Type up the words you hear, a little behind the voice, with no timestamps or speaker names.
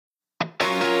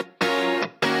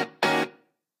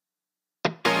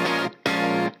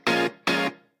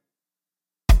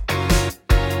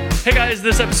Hey guys,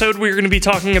 this episode we're going to be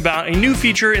talking about a new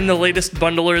feature in the latest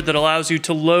bundler that allows you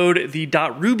to load the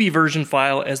 .ruby version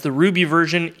file as the Ruby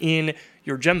version in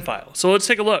your gem file. So let's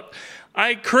take a look.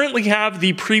 I currently have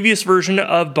the previous version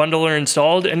of bundler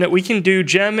installed, and that we can do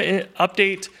gem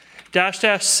update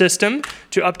 -- system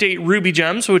to update Ruby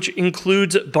gems, which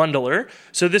includes bundler.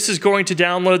 So this is going to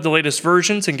download the latest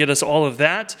versions and get us all of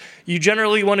that. You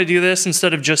generally want to do this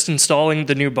instead of just installing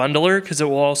the new bundler, because it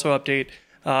will also update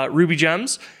Ruby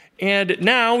gems. And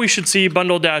now we should see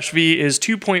bundle-v is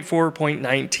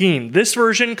 2.4.19. This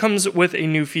version comes with a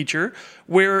new feature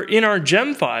where in our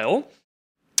gem file,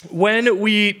 when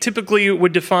we typically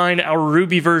would define our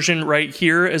Ruby version right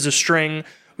here as a string,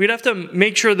 we'd have to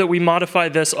make sure that we modify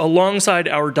this alongside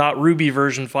our .ruby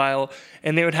version file,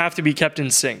 and they would have to be kept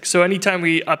in sync. So anytime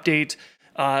we update,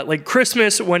 like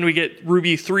Christmas, when we get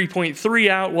Ruby 3.3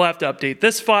 out, we'll have to update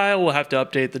this file, we'll have to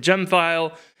update the gem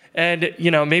file, and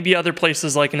maybe other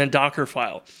places like in a Docker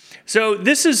file. So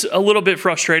this is a little bit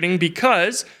frustrating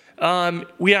because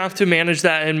we have to manage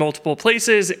that in multiple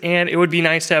places, and it would be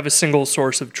nice to have a single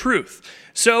source of truth.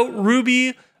 So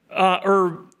Ruby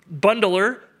or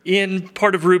bundler in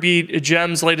part of Ruby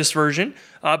Gems latest version,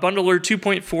 bundler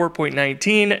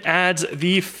 2.4.19 adds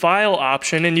the file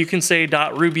option, and you can say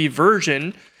 .ruby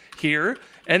version here,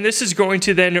 and this is going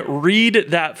to then read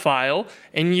that file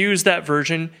and use that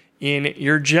version in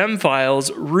your gem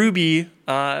file's Ruby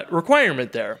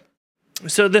requirement there.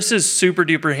 So this is super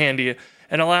duper handy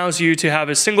and allows you to have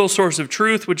a single source of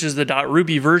truth, which is the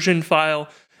 .ruby version file,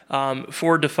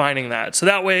 for defining that. So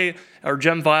that way our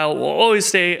gem file will always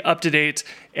stay up to date,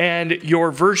 and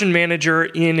your version manager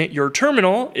in your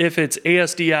terminal, if it's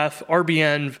ASDF,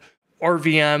 RBN,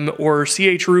 RVM, or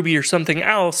chruby or something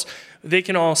else, they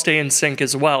can all stay in sync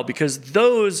as well, because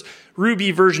those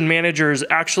Ruby version managers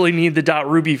actually need the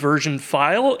 .ruby version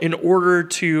file in order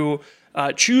to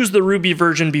choose the Ruby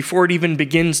version before it even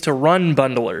begins to run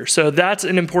bundler. So that's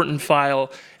an important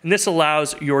file, and this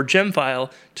allows your gem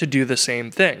file to do the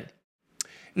same thing.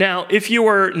 Now, if you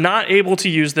are not able to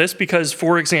use this because,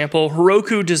 for example,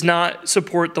 Heroku does not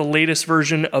support the latest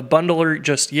version of bundler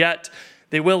just yet,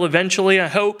 they will eventually, I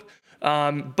hope,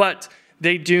 but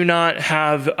they do not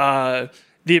have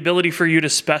the ability for you to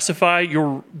specify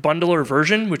your bundler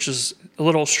version, which is a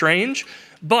little strange.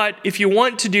 But if you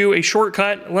want to do a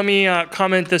shortcut, let me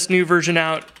comment this new version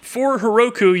out. For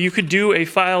Heroku, you could do a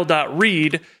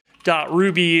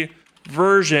file.read.ruby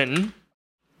version,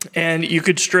 and you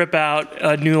could strip out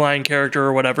a new line character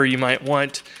or whatever you might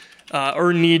want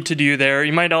or need to do there.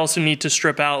 You might also need to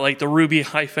strip out like the Ruby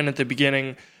hyphen at the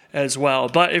beginning as well.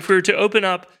 But if we were to open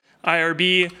up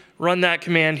IRB, run that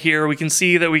command here, we can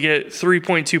see that we get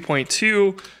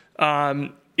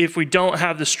 3.2.2. If we don't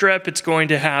have the strip, it's going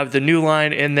to have the new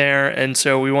line in there, and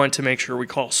so we want to make sure we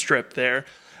call strip there.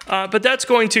 But that's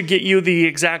going to get you the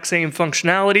exact same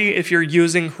functionality if you're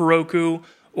using Heroku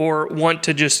or want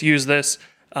to just use this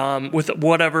with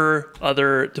whatever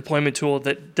other deployment tool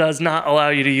that does not allow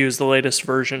you to use the latest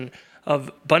version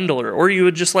of bundler, or you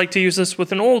would just like to use this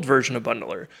with an old version of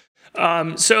bundler.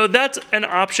 So that's an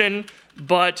option,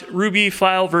 but Ruby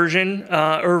file version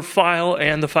or file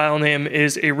and the file name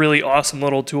is a really awesome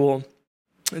little tool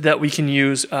that we can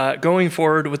use going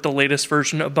forward with the latest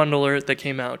version of bundler that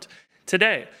came out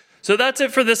today. So that's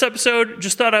it for this episode.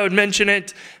 Just thought I would mention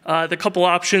it, the couple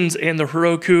options and the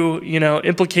Heroku,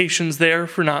 implications there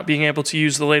for not being able to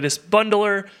use the latest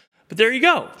bundler. But there you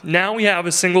go. Now we have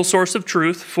a single source of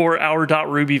truth for our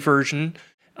 .ruby version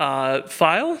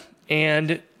file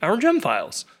and our gem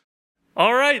files.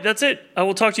 All right, that's it. I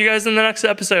will talk to you guys in the next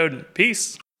episode.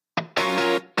 Peace.